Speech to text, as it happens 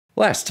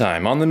Last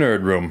time on the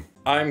Nerd Room,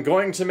 I'm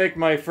going to make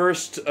my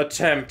first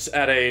attempt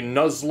at a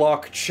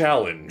Nuzlocke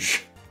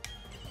challenge.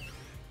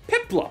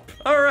 Piplup!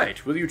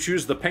 Alright, will you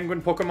choose the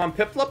penguin Pokemon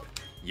Piplup?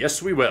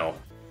 Yes, we will.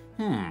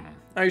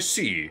 I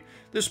see.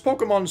 This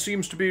Pokemon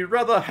seems to be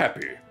rather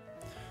happy.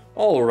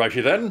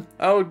 Alrighty then,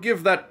 I'll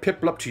give that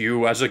Piplup to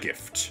you as a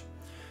gift.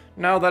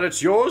 Now that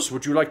it's yours,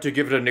 would you like to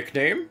give it a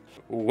nickname?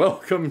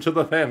 Welcome to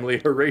the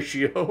family,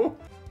 Horatio.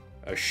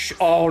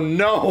 Oh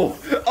no!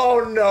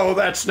 Oh no,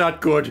 that's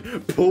not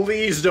good!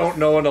 Please don't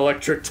know an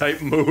electric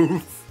type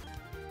move!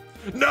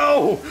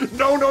 No!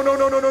 No, no, no,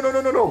 no, no, no, no,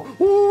 no, no, no!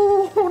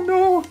 Oh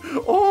no!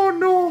 Oh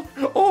no!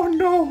 Oh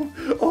no!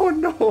 Oh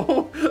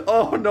no!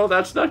 Oh no,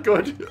 that's not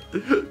good!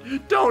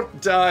 Don't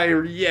die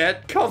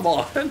yet, come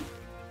on!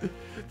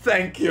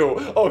 Thank you,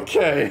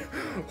 okay.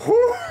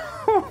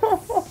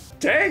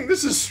 Dang,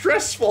 this is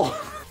stressful!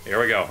 Here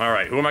we go,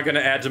 alright, who am I gonna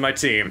add to my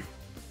team?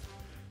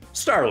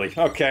 Starly,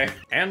 okay.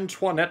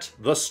 Antoinette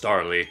the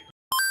Starly.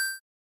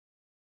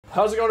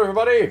 How's it going,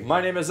 everybody?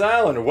 My name is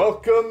Al, and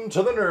welcome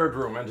to the Nerd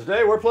Room, and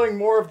today we're playing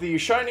more of the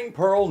Shining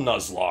Pearl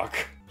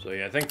Nuzlocke. So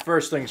yeah, I think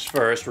first things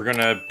first, we're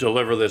gonna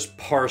deliver this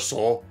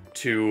parcel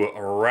to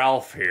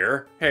Ralph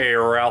here. Hey,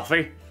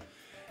 Ralphie.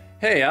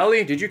 Hey,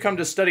 Allie, did you come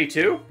to study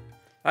too?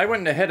 I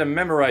went ahead and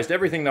memorized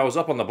everything that was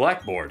up on the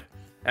blackboard.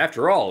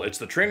 After all, it's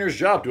the trainer's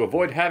job to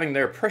avoid having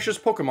their precious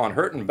Pokemon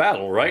hurt in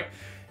battle, right?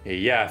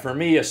 Yeah, for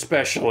me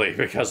especially,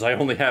 because I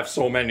only have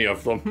so many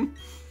of them.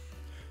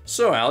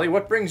 So, Allie,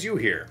 what brings you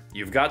here?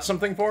 You've got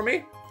something for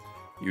me?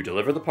 You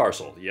deliver the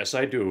parcel. Yes,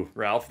 I do,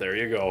 Ralph, there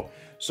you go.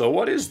 So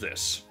what is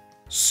this?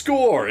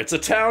 Score! It's a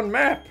town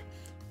map!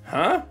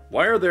 Huh?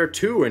 Why are there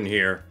two in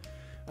here?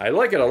 I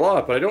like it a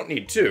lot, but I don't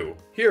need two.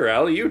 Here,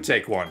 Allie, you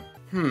take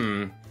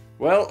one.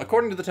 Well,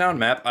 according to the town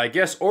map, I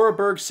guess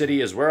Oreburgh City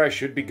is where I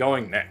should be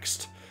going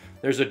next.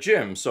 There's a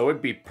gym, so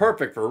it'd be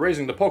perfect for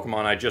raising the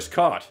Pokemon I just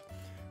caught.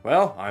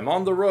 Well, I'm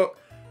on the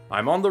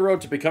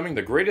road to becoming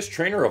the greatest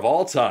trainer of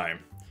all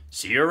time.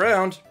 See you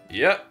around.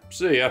 Yep,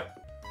 see ya.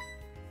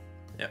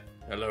 Yep,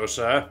 hello,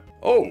 sir.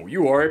 Oh,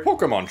 you are a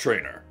Pokemon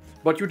trainer.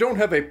 But you don't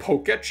have a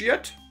Poketch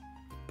yet?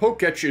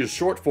 Poketch is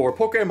short for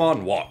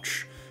Pokemon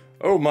Watch.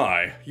 Oh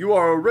my, you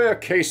are a rare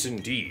case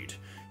indeed.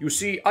 You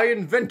see, I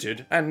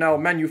invented and now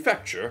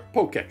manufacture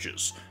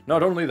Poketches.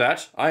 Not only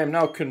that, I am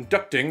now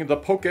conducting the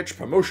Poketch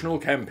promotional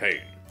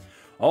campaign.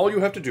 All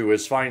you have to do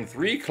is find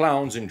 3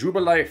 clowns in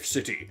Jubilife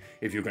City.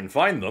 If you can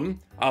find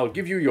them, I'll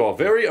give you your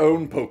very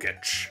own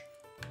Poketch.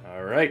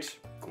 Alright,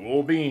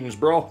 cool beans,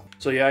 bro.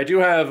 So yeah, I do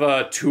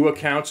have 2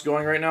 accounts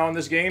going right now in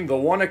this game. The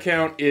one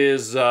account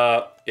is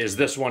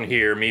this one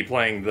here, me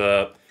playing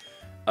the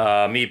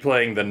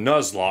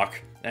Nuzlocke,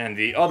 and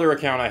the other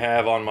account I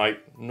have on my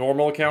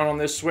normal account on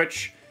this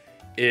Switch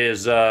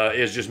is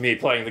just me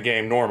playing the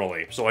game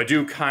normally. So I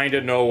do kind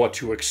of know what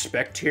to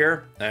expect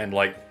here, and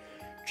like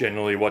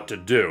generally what to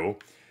do.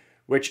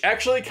 Which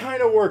actually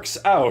kind of works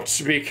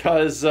out,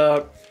 because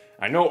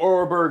I know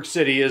Oreburgh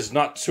City is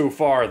not too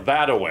far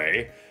that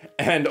away,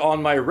 and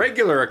on my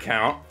regular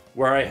account,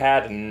 where I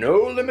had no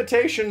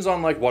limitations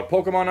on like what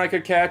Pokemon I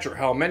could catch or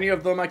how many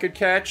of them I could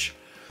catch,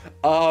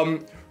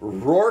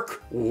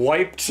 Rourke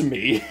wiped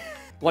me.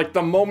 Like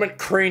the moment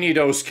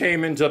Cranidos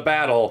came into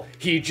battle,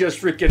 he just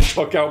freaking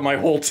took out my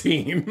whole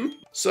team.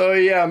 So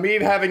yeah, me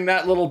having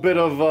that little bit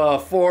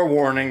of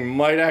forewarning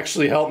might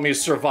actually help me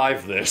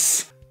survive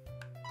this.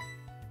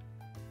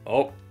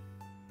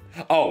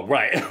 Oh,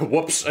 right.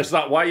 Whoops. It's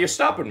not why are you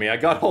stopping me. I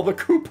got all the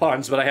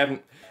coupons, but I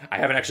haven't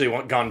actually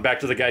gone back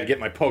to the guy to get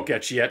my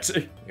Poketch yet.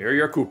 Here are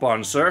your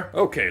coupons, sir.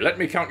 Okay, let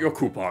me count your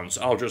coupons.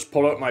 I'll just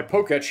pull out my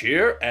Poketch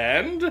here,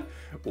 and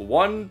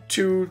 1,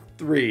 2,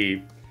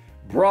 3.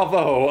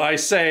 Bravo, I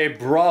say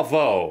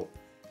bravo.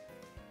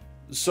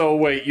 So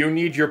wait, you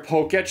need your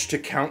Poketch to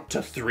count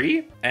to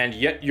 3? And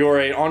yet you're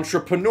an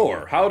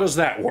entrepreneur. How does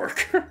that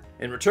work?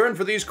 In return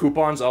for these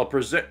coupons, I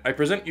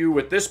present you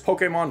with this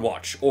Pokemon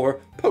Watch, or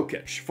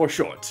Poketch for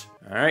short.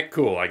 Alright,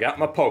 cool, I got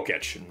my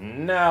Poketch.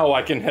 Now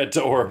I can head to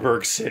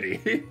Oreburgh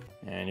City.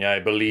 And yeah, I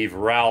believe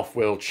Ralph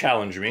will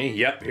challenge me.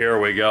 Yep, here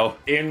we go.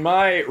 In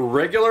my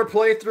regular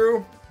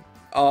playthrough,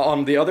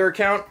 on the other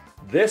account,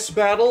 this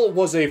battle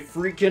was a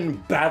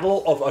freaking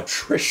battle of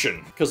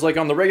attrition. Because like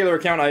on the regular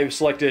account, I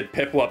selected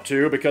Piplup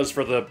too, because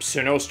for the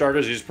Sinnoh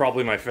starters, he's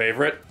probably my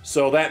favorite.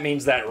 So that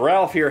means that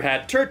Ralph here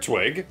had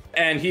Turtwig,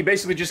 and he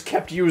basically just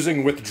kept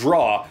using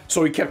Withdraw,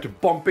 so he kept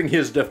bumping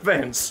his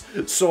defense.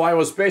 So I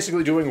was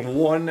basically doing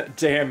 1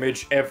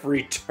 damage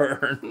every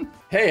turn.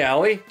 Hey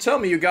Allie, tell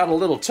me you got a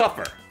little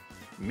tougher.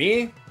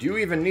 Me? Do you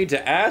even need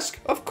to ask?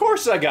 Of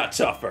course I got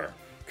tougher.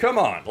 Come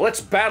on, let's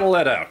battle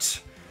it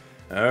out.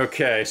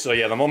 Okay, so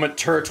yeah, the moment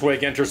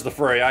Turtwig enters the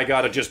fray, I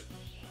gotta just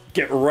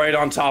get right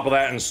on top of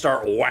that and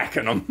start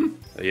whacking him.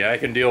 Yeah, I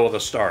can deal with a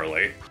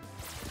Starly.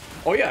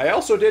 Oh yeah, I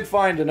also did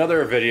find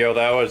another video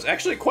that was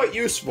actually quite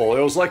useful.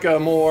 It was like a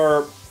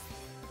more...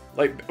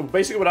 like,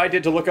 basically what I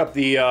did to look up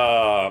the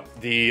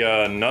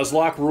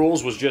Nuzlocke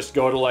rules was just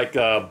go to like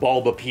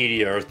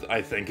Bulbapedia,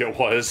 I think it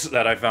was,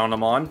 that I found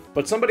them on.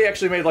 But somebody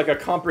actually made like a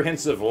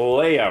comprehensive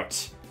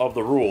layout of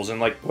the rules and,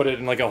 like, put it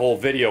in, like, a whole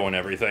video and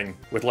everything,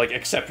 with, like,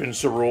 exceptions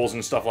to rules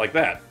and stuff like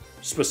that.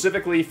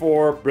 Specifically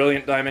for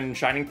Brilliant Diamond and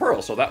Shining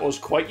Pearl, so that was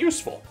quite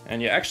useful.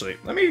 And yeah, actually,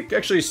 let me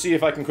actually see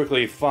if I can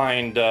quickly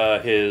find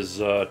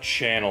his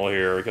channel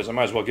here, because I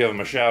might as well give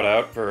him a shout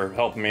out for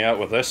helping me out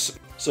with this.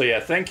 So yeah,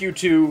 thank you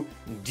to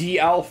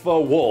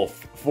D-Alpha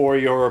Wolf for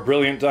your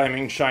Brilliant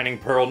Diamond Shining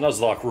Pearl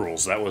Nuzlocke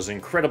rules. That was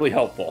incredibly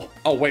helpful.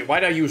 Oh wait,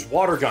 why'd I use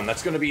Water Gun?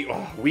 That's gonna be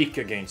weak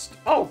against...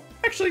 Oh,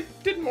 actually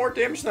did more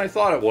damage than I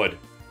thought it would.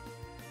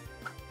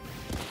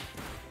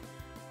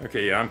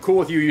 Okay, yeah, I'm cool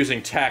with you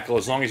using Tackle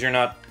as long as you're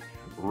not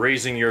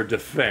raising your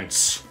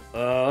defense.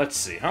 Let's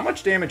see. How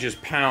much damage is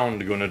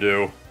Pound gonna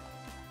do?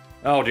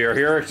 Oh dear,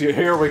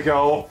 here we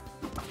go.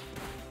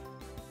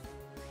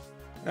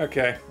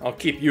 Okay, I'll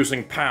keep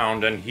using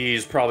Pound, and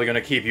he's probably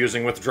gonna keep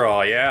using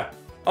Withdraw, yeah?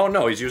 Oh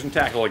no, he's using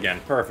Tackle again.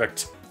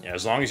 Perfect. Yeah,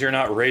 as long as you're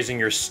not raising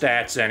your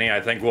stats any,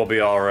 I think we'll be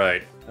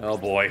alright. Oh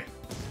boy.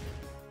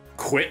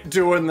 Quit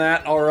doing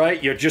that,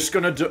 alright? You're just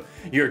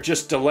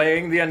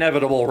delaying the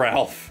inevitable,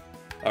 Ralph.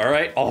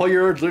 Alright, all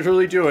you're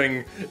literally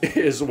doing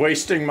is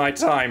wasting my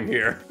time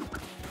here.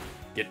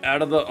 Get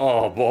out of the...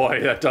 Oh boy,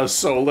 that does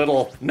so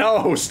little.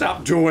 No,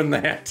 stop doing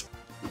that.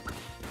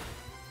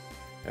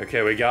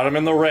 Okay, we got him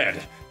in the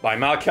red. By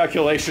my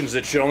calculations,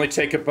 it should only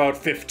take about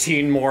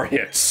 15 more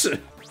hits.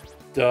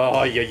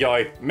 Oh,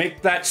 yeah.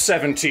 Make that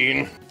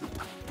 17.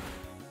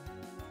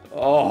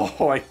 Oh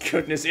my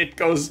goodness, it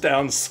goes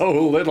down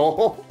so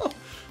little.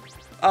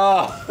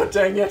 Oh,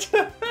 dang it.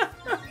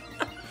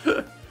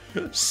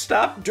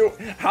 Stop doing...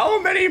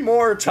 How many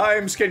more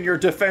times can your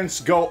defense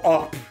go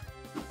up?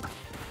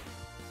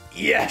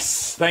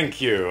 Yes!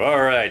 Thank you.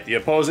 Alright, the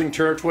opposing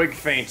Turtwig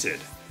fainted.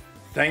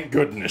 Thank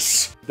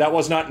goodness. That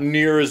was not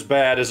near as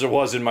bad as it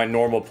was in my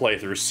normal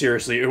playthrough.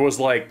 Seriously, it was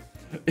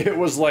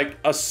like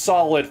a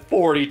solid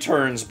 40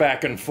 turns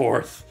back and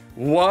forth.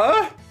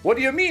 What? What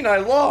do you mean I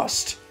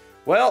lost?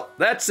 Well,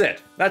 that's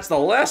it. That's the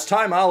last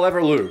time I'll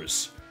ever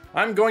lose.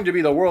 I'm going to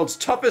be the world's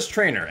toughest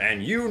trainer,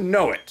 and you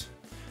know it.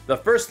 The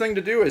first thing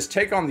to do is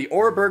take on the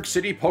Oreburgh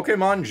City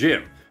Pokemon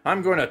Gym.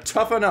 I'm going to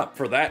toughen up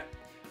for that.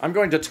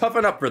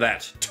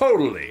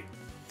 Totally.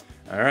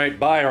 Alright,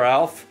 bye,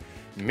 Ralph.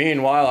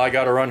 Meanwhile, I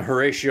gotta run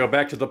Horatio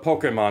back to the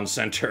Pokemon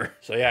Center.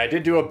 So yeah, I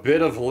did do a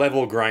bit of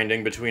level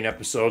grinding between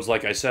episodes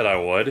like I said I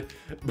would.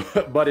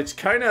 But it's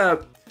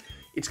kinda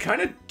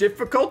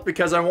difficult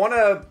because I want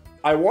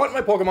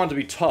my Pokemon to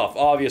be tough,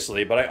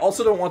 obviously, but I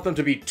also don't want them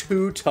to be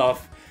too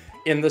tough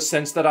in the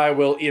sense that I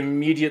will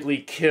immediately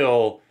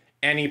kill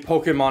any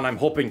Pokemon I'm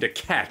hoping to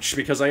catch,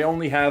 because I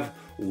only have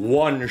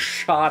one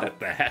shot at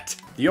that.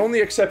 The only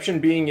exception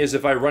being is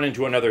if I run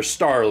into another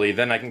Starly,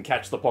 then I can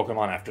catch the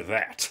Pokemon after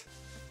that.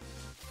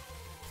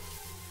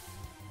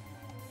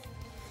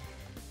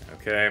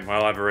 Okay,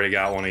 well, I've already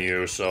got one of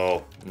you,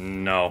 so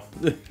no.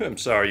 I'm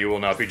sorry, you will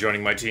not be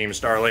joining my team,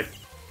 Starly.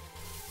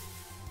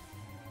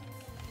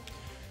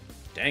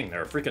 Dang,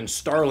 there are freaking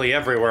Starly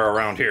everywhere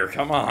around here,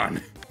 come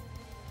on.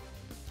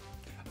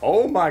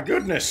 Oh my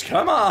goodness,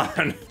 come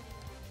on!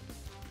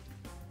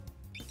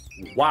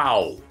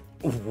 Wow.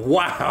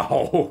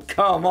 Wow,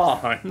 come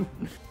on.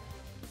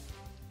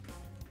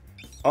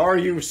 Are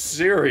you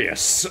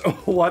serious?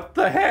 What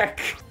the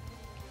heck?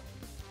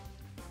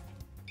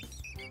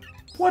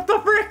 What the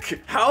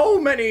frick? How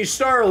many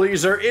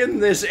Starlies are in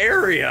this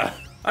area?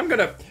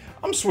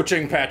 I'm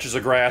switching patches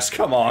of grass,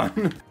 come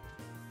on.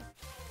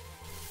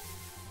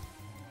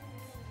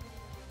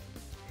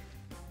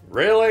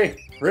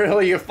 Really?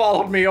 Really? You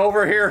followed me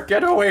over here?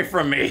 Get away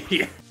from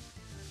me.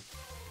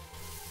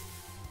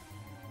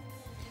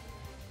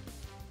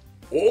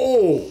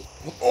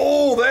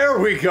 Oh, there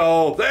we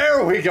go.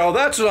 There we go.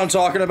 That's what I'm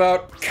talking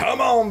about.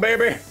 Come on,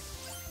 baby.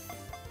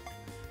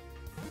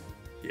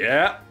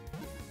 Yep.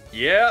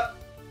 Yep.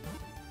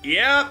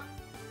 Yep.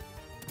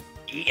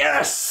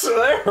 Yes,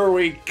 there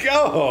we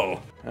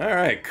go. All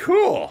right,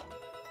 cool.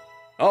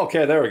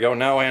 Okay, there we go.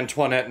 Now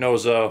Antoinette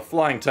knows a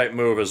flying type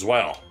move as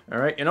well. All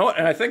right, you know what?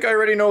 And I think I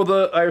already know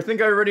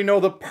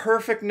the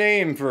perfect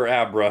name for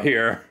Abra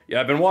here.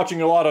 Yeah, I've been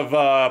watching a lot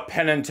of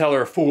Penn and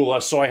Teller Fool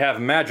Us, so I have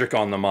magic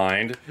on the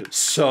mind.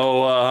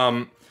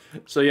 So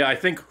yeah, I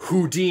think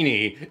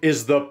Houdini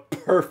is the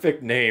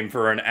perfect name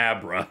for an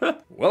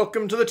Abra.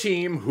 Welcome to the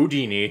team,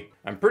 Houdini.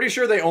 I'm pretty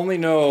sure they only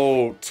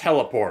know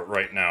Teleport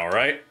right now,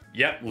 right?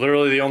 Yep,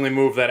 literally the only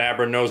move that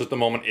Abra knows at the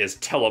moment is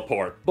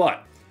Teleport,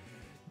 but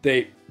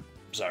they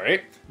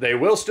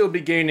will still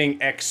be gaining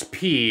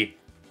XP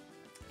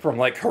from,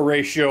 like,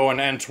 Horatio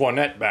and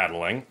Antoinette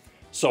battling.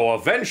 So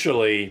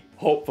eventually,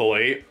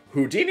 hopefully,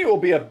 Houdini will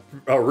be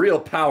a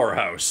real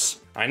powerhouse.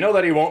 I know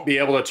that he won't be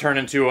able to turn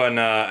into an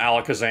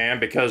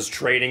Alakazam because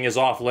trading is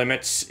off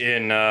limits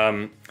in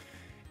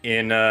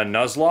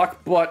Nuzlocke,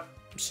 but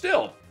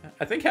still,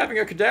 I think having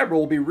a Kadabra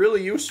will be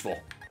really useful.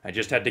 I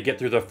just had to get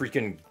through the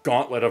freaking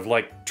gauntlet of,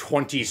 like,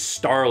 20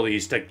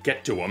 Starlies to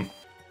get to him.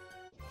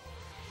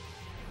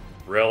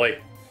 Really?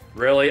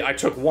 Really? I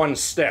took one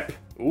step.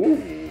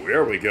 Ooh,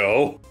 there we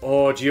go.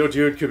 Oh,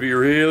 Geodude could be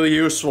really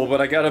useful,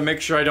 but I gotta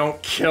make sure I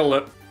don't kill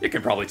it. You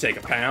can probably take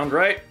a pound,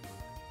 right?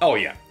 Oh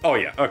yeah,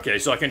 okay,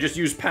 so I can just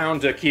use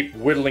pound to keep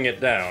whittling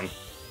it down.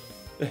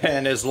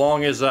 And as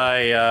long as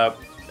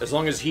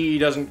he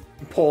doesn't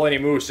pull any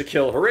moves to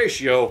kill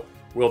Horatio,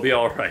 we'll be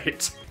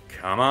alright.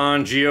 Come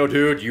on,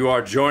 Geodude, you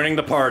are joining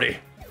the party.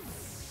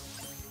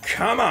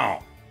 Come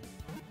on.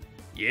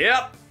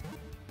 Yep.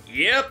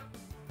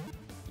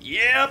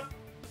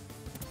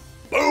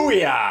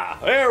 Booyah!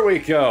 There we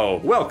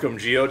go. Welcome,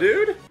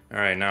 Geodude.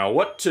 Alright, now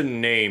what to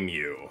name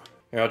you?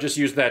 Here, I'll just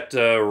use that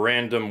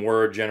random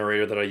word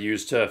generator that I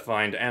used to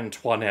find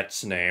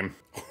Antoinette's name.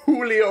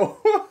 Julio.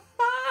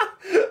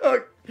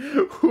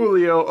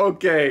 Julio,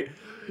 okay.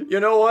 You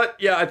know what?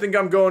 Yeah, I think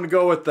I'm going to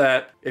go with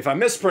that. If I'm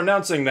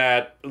mispronouncing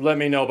that, let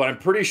me know, but I'm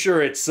pretty sure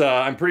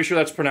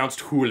that's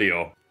pronounced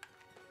Julio.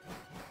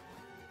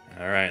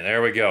 Alright,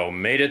 there we go.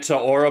 Made it to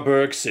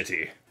Oraberg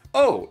City.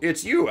 Oh,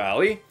 it's you,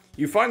 Allie.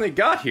 You finally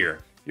got here.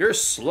 You're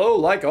slow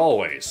like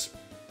always.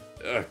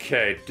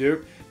 Okay,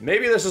 dude.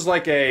 Maybe this is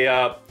like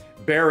a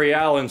Barry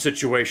Allen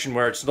situation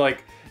where it's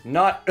like,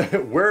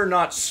 we're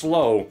not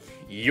slow.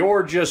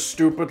 You're just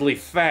stupidly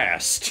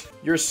fast.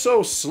 You're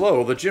so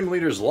slow, the gym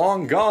leader's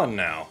long gone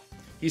now.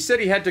 He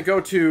said he had to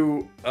go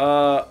to,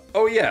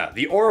 oh yeah,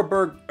 to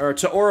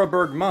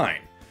Oraberg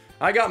Mine.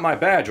 I got my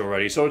badge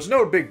already, so it's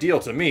no big deal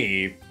to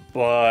me,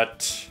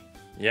 but...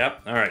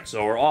 Yep, alright,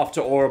 so we're off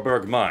to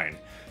Oraberg Mine.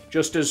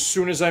 Just as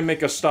soon as I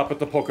make a stop at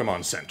the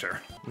Pokemon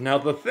Center. Now,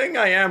 the thing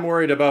I am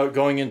worried about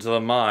going into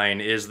the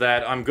mine is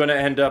that I'm gonna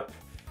end up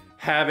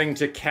having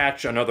to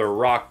catch another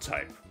rock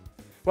type.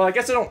 Well, I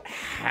guess I don't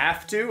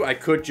have to. I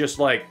could just,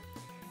 like,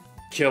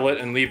 kill it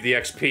and leave the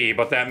XP,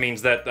 but that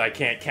means that I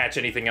can't catch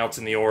anything else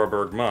in the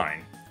Oraberg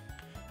Mine.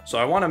 So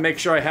I want to make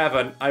sure I have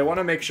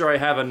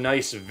a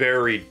nice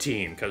varied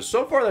team, because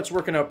so far that's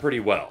working out pretty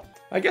well.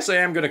 I guess I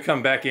am going to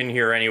come back in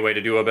here anyway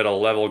to do a bit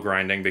of level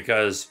grinding,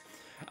 because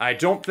I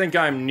don't think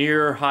I'm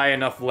near high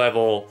enough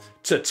level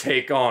to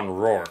take on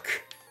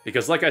Rourke.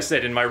 Because like I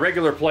said, in my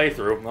regular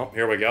playthrough... Oh,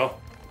 here we go.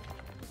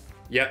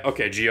 Yeah,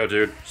 okay,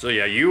 Geodude. So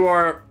yeah, you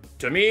are...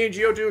 To me,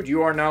 Geodude,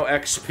 you are now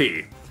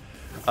XP.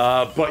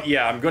 But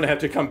yeah, I'm gonna have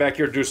to come back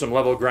here to do some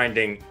level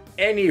grinding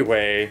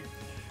anyway,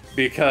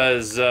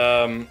 because,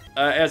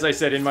 as I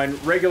said, in my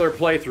regular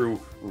playthrough,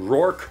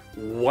 Rourke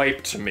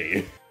wiped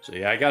me. So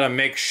yeah, I gotta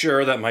make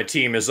sure that my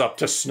team is up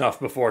to snuff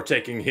before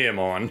taking him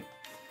on.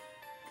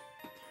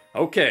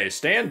 Okay,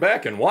 stand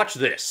back and watch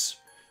this.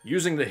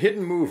 Using the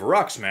hidden move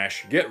Rock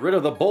Smash, get rid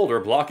of the boulder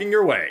blocking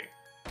your way.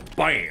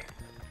 Bam!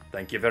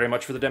 Thank you very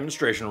much for the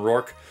demonstration,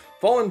 Rourke.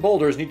 Fallen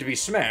boulders need to be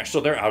smashed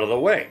so they're out of the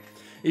way.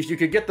 If you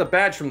could get the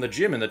badge from the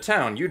gym in the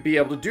town, you'd be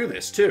able to do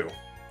this too.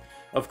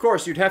 Of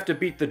course, you'd have to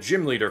beat the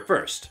gym leader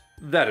first.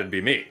 That'd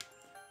be me.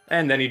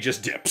 And then he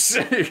just dips.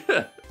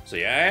 So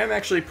yeah, I am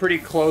actually pretty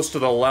close to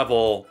the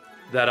level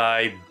that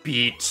I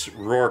beat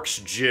Rourke's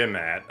gym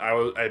at.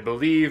 I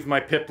believe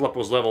my Piplup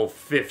was level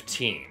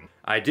 15.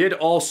 I did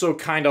also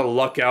kind of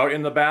luck out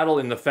in the battle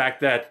in the fact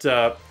that,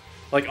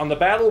 like, on the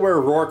battle where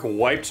Rourke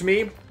wiped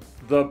me,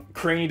 the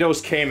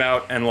Cranidos came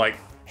out and, like,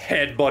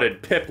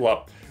 headbutted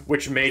Piplup,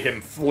 which made him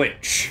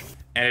flinch.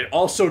 And it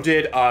also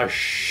did a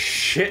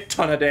shit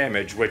ton of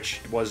damage, which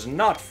was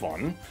not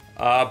fun.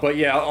 But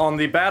yeah, on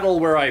the battle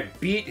where I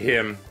beat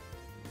him,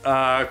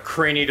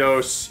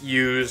 Cranidos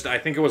used, I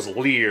think it was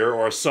Leer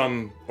or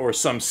some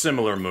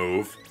similar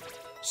move.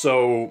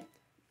 So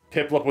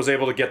Piplup was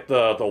able to get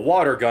the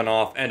water gun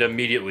off and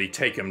immediately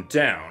take him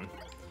down.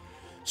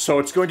 So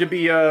it's going to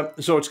be a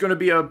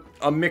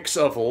mix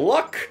of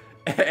luck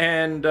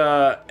and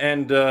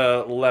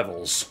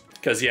levels.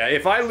 Because yeah,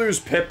 if I lose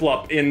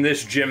Piplup in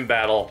this gym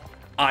battle,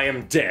 I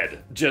am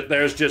dead.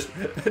 There's just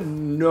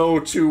no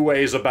two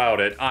ways about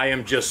it. I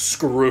am just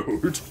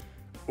screwed.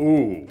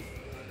 Ooh.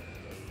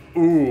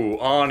 Ooh,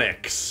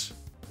 Onix.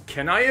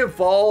 Can I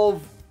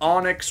evolve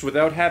Onix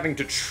without having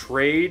to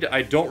trade?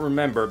 I don't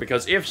remember,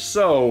 because if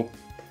so,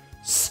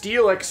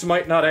 Steelix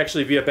might not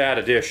actually be a bad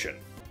addition.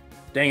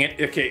 Dang it.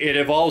 Okay, it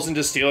evolves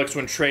into Steelix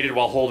when traded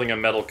while holding a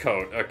metal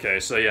coat. Okay,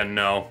 so yeah,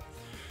 no.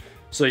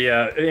 So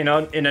yeah, in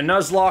a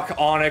Nuzlocke,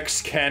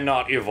 Onix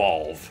cannot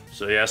evolve.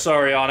 So yeah,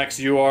 sorry Onix,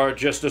 you are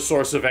just a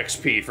source of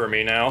XP for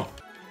me now.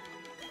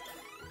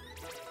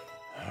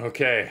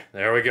 Okay,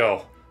 there we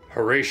go.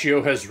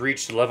 Horatio has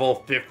reached level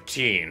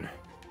 15.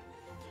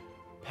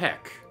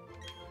 Peck.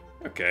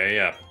 Okay,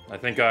 yeah. I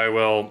think I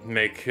will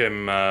make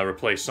him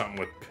replace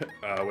something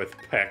with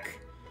Peck.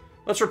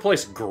 Let's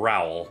replace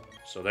Growl.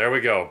 So there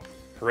we go.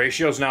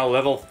 Horatio's now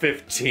level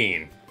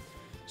 15.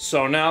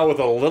 So now, with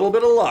a little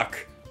bit of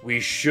luck, we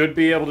should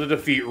be able to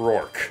defeat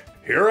Rourke.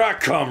 Here I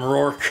come,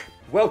 Rourke!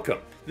 Welcome.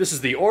 This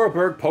is the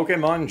Oraberg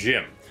Pokemon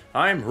Gym.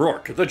 I'm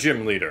Rourke, the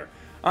gym leader.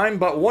 I'm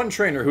but one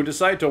trainer who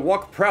decided to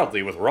walk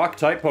proudly with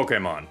Rock-type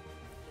Pokemon.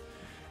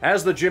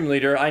 As the gym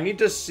leader, I need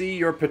to see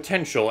your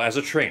potential as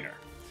a trainer.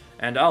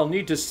 And I'll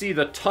need to see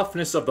the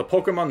toughness of the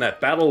Pokemon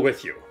that battle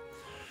with you.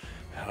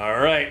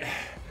 Alright,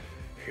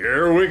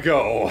 here we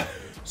go.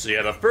 So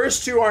yeah, the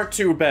first two aren't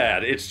too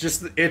bad. It's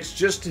just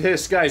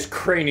this guy's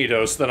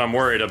Cranidos that I'm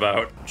worried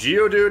about.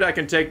 Geodude I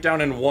can take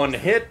down in one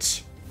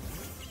hit.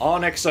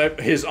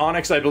 His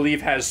Onyx, I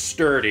believe, has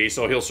Sturdy,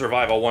 so he'll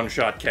survive a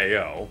one-shot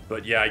KO.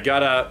 But yeah, I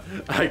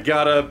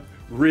gotta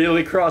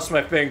really cross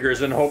my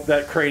fingers and hope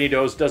that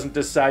Cranidos doesn't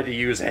decide to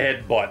use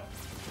Headbutt.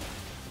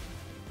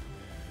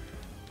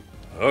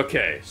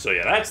 Okay, so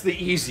yeah, that's the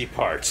easy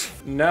part.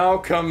 Now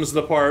comes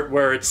the part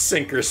where it's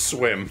sink or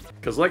swim.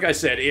 Because like I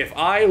said, if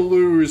I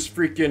lose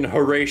freaking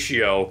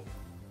Horatio,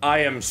 I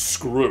am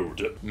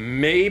screwed.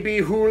 Maybe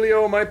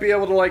Julio might be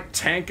able to, like,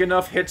 tank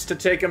enough hits to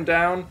take him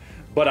down,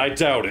 but I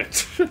doubt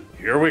it.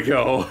 Here we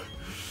go.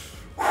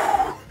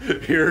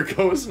 Here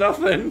goes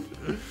nothing.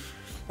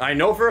 I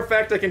know for a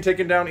fact I can take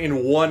him down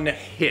in one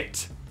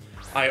hit.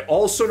 I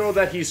also know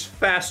that he's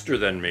faster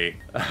than me.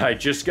 I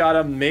just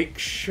gotta make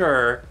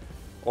sure,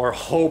 or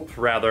hope,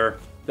 rather,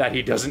 that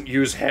he doesn't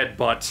use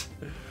Headbutt.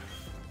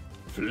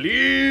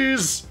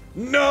 Please!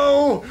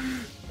 No!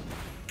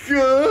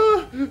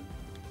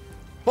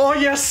 Oh,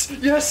 yes!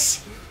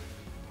 Yes!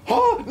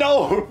 Oh,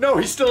 no! No,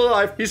 he's still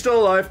alive! He's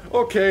still alive!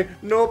 Okay,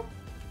 nope.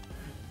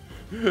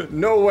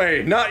 No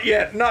way, not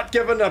yet, not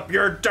giving up,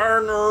 you're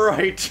darn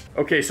right!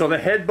 Okay, so the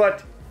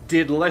Headbutt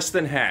did less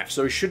than half,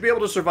 so he should be able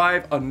to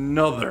survive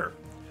another.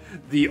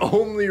 The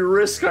only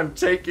risk I'm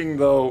taking,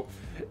 though,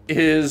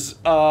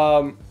 is,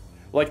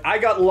 like, I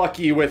got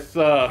lucky with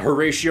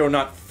Horatio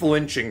not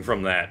flinching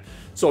from that.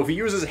 So if he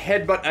uses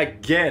Headbutt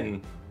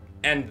again,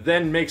 and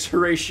then makes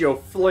Horatio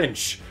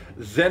flinch,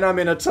 then I'm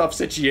in a tough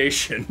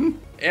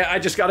situation. I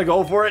just gotta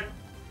go for it.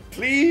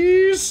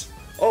 Please?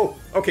 Oh,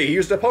 okay, he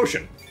used a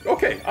potion.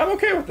 Okay, I'm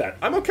okay with that.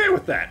 I'm okay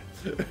with that.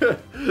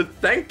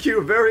 Thank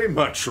you very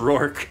much,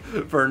 Rourke,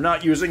 for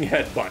not using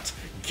Headbutt.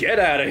 Get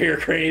out of here,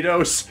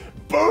 Cranidos.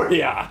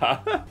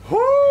 Booyah!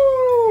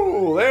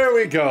 Woo! There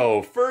we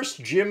go.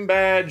 First gym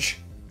badge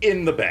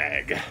in the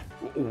bag.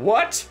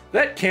 What?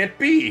 That can't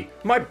be.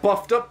 My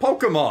buffed up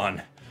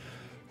Pokemon.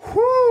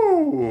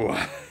 Whoo!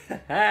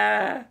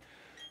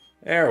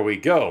 There we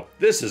go.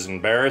 This is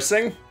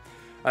embarrassing.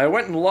 I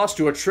went and lost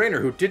to a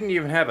trainer who didn't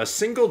even have a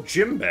single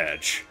gym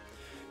badge.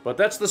 But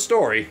that's the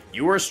story.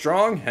 You were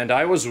strong, and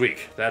I was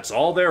weak. That's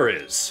all there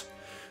is.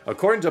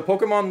 According to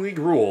Pokemon League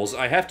rules,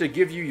 I have to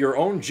give you your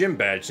own gym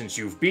badge since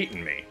you've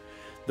beaten me.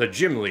 The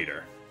Gym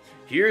Leader.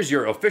 Here's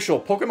your official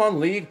Pokemon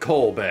League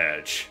Coal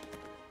badge.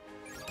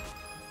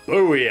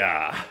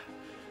 Booyah!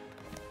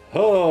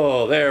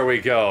 Oh, there we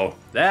go.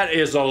 That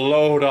is a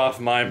load off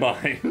my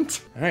mind.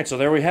 Alright, so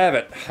there we have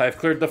it. I've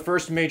cleared the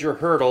first major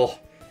hurdle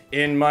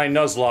in my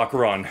Nuzlocke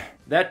run.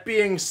 That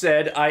being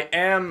said, I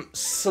am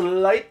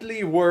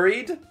slightly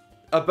worried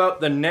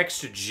about the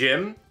next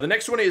gym. The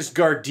next one is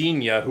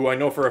Gardenia, who I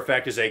know for a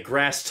fact is a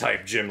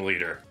Grass-type gym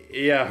leader.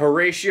 Yeah,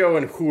 Horatio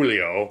and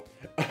Julio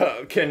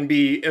can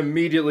be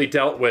immediately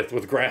dealt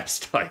with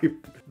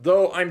Grass-type.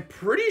 Though I'm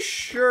pretty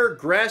sure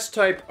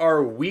Grass-type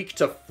are weak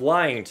to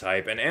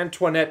Flying-type, and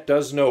Antoinette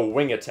does know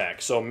Wing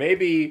Attack, so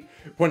maybe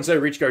once I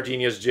reach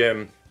Gardenia's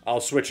gym, I'll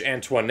switch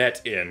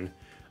Antoinette in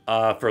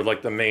for,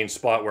 like, the main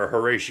spot where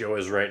Horatio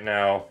is right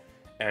now,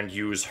 and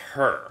use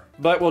her.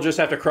 But we'll just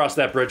have to cross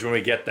that bridge when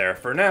we get there.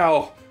 For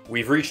now,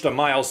 we've reached a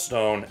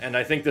milestone, and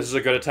I think this is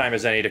as good a time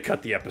as any to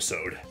cut the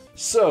episode.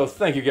 So,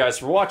 thank you guys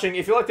for watching.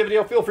 If you liked the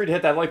video, feel free to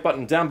hit that like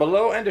button down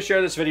below, and to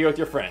share this video with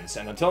your friends.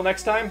 And until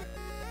next time,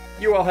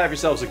 you all have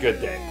yourselves a good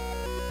day.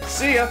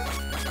 See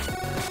ya!